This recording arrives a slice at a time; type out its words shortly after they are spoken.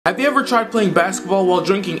Have you ever tried playing basketball while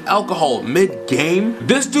drinking alcohol mid-game?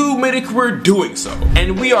 This dude made a career doing so,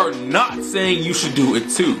 and we are not saying you should do it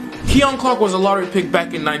too. Keon Clark was a lottery pick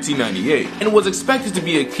back in 1998 and was expected to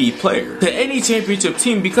be a key player to any championship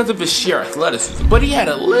team because of his sheer athleticism, but he had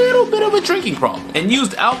a little bit of a drinking problem and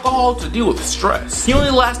used alcohol to deal with stress. He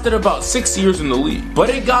only lasted about 6 years in the league, but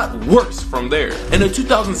it got worse from there. In a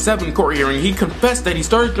 2007 court hearing, he confessed that he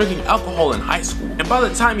started drinking alcohol in high school, and by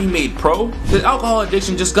the time he made pro, his alcohol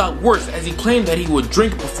addiction just got worse as he claimed that he would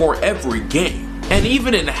drink before every game, and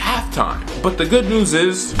even in halftime. But the good news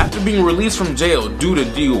is, after being released from jail due to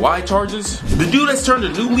DUI charges, the dude has turned a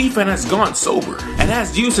new leaf and has gone sober, and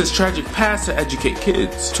has used his tragic past to educate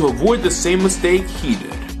kids to avoid the same mistake he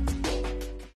did.